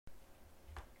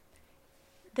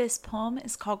This poem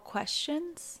is called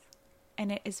Questions,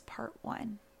 and it is part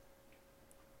 1.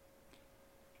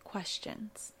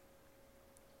 Questions.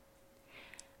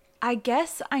 I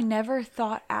guess I never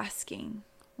thought asking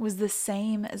was the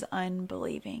same as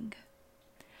unbelieving.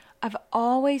 I've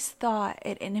always thought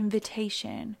it an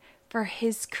invitation for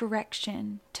his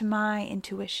correction to my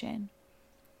intuition.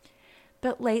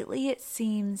 But lately it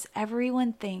seems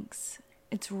everyone thinks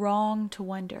it's wrong to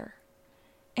wonder.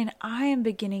 And I am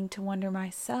beginning to wonder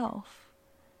myself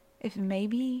if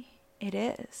maybe it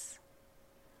is.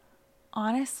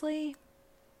 Honestly,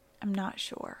 I'm not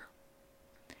sure.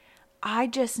 I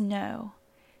just know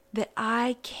that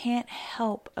I can't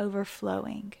help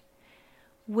overflowing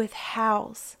with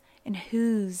hows and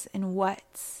whos and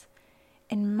whats.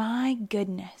 And my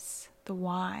goodness, the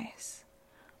whys.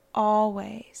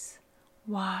 Always,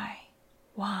 why?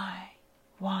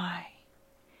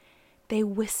 They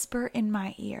whisper in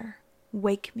my ear,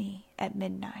 wake me at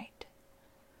midnight.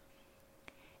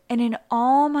 And in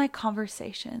all my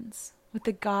conversations with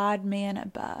the God-man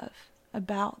above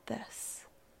about this,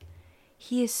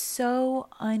 he is so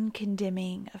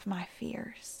uncondemning of my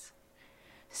fears,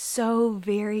 so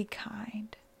very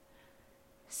kind,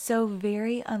 so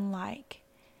very unlike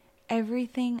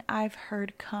everything I've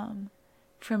heard come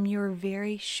from your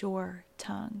very sure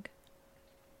tongue.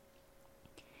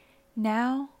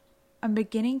 Now I'm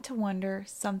beginning to wonder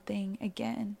something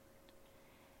again.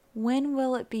 When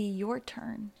will it be your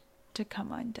turn to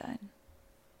come undone?